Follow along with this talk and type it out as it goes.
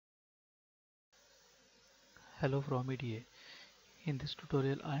Hello from EDA. In this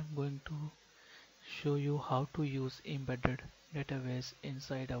tutorial I am going to show you how to use embedded database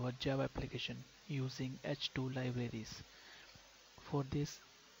inside our Java application using H2 libraries. For this,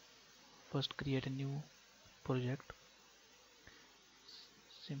 first create a new project,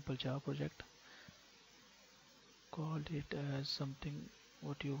 simple Java project, call it as something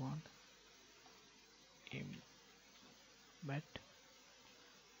what you want, embed.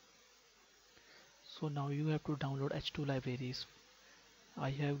 So now you have to download H2 libraries. I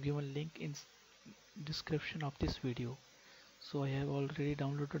have given link in description of this video. So I have already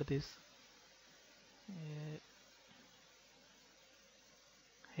downloaded this.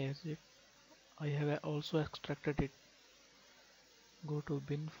 Here's it. I have also extracted it. Go to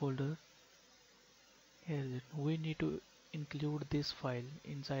bin folder. Here is it. We need to include this file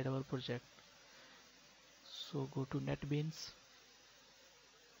inside our project. So go to NetBeans,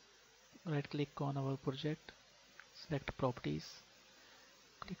 right click on our project, select properties,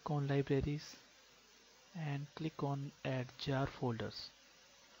 click on libraries and click on add jar folders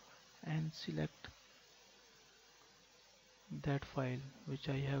and select that file which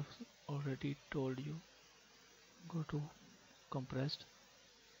I have already told you. Go to compressed,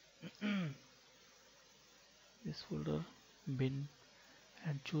 this folder, bin,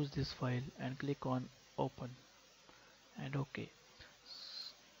 and choose this file and click on open and OK.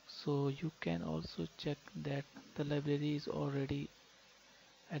 So you can also check that the library is already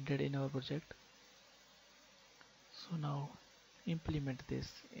added in our project. So now implement this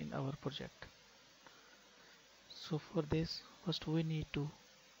in our project. So for this, first we need to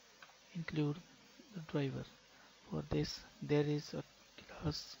include the driver. For this there is a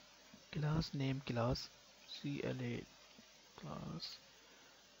class name class CLA class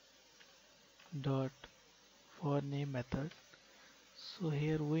dot for name method. So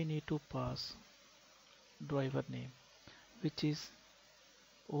here we need to pass driver name which is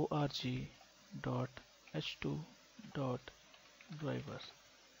org dot h2 dot driver.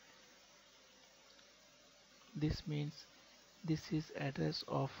 This means this is address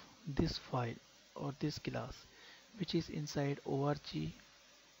of this file or this class which is inside org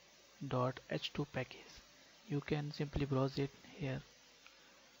dot h2 package. You can simply browse it here,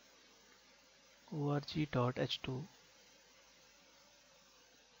 org dot h2.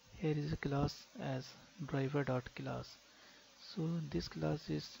 Here is a class as driver dot class. So this class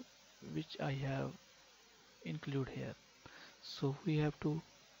is which I have include here. So we have to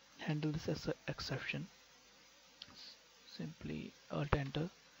handle this as an exception. Simply alt enter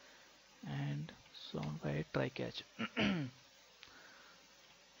and sound by try catch.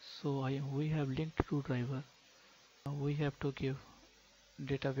 So we have linked to driver. Now we have to give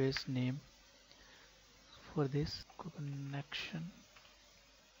database name. For this connection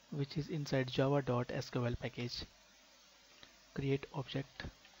which is inside java.sql package, create object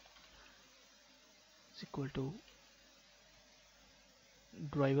is equal to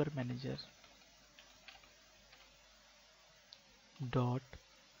driver manager dot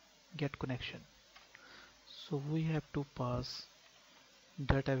get connection. So we have to pass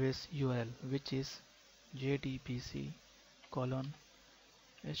database URL which is jdbc colon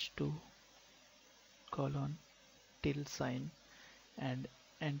h2 colon tilde sign and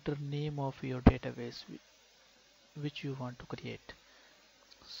enter name of your database which you want to create.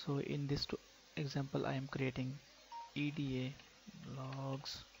 So in this example I am creating EDA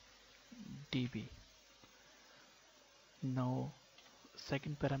logs db. Now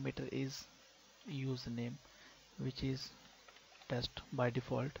second parameter is username which is test by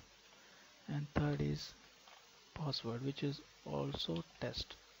default, and third is password which is also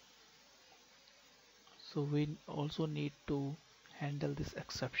test. So we also need to handle this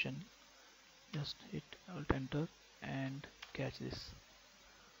exception. Just hit alt enter and catch this.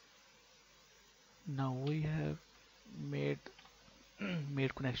 Now we have made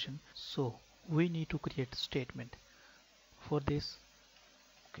made connection, so we need to create statement. For this,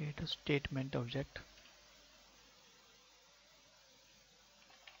 create a statement object.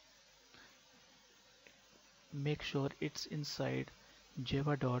 Make sure it's inside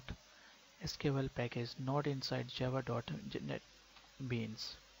java.sql package, not inside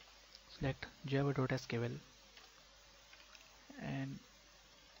java.netbeans. Select java.sql and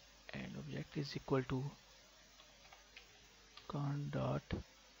object is equal to con dot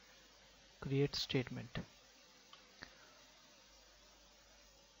create statement.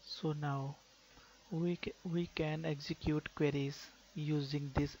 So now we can execute queries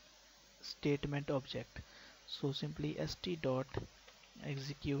using this statement object. So simply st dot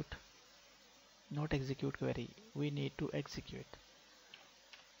execute, not execute query, we need to execute,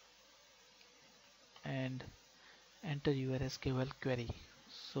 and enter your SQL query.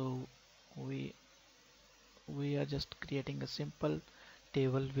 So we we are just creating a simple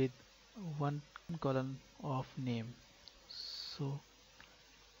table with one column of name. So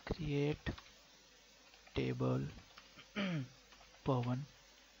create table Pawan,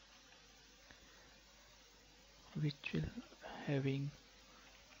 which will having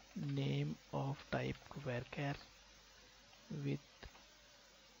name of type varchar with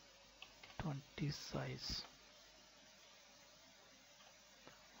 20 size.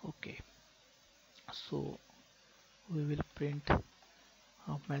 Okay, so we will print a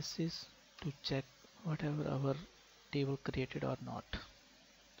message to check whatever our table created or not.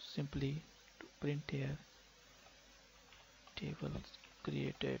 Simply to print here table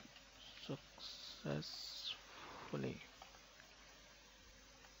created successfully.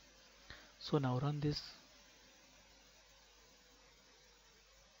 So now run this.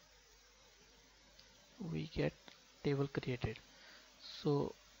 We get table created.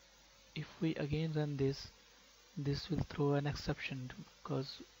 So if we again run this, this will throw an exception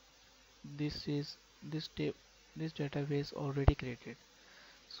because this is this database already created.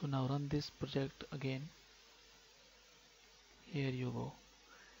 So now run this project again. Here you go.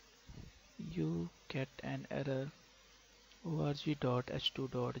 You get an error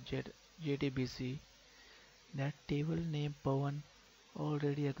org.h2.jdbc. That table name Pawan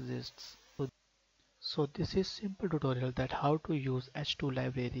already exists. So this is simple tutorial that how to use H2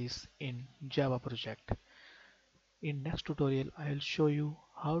 libraries in Java project. In next tutorial I will show you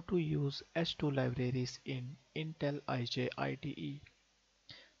how to use H2 libraries in Intel IJ IDE.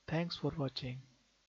 Thanks for watching.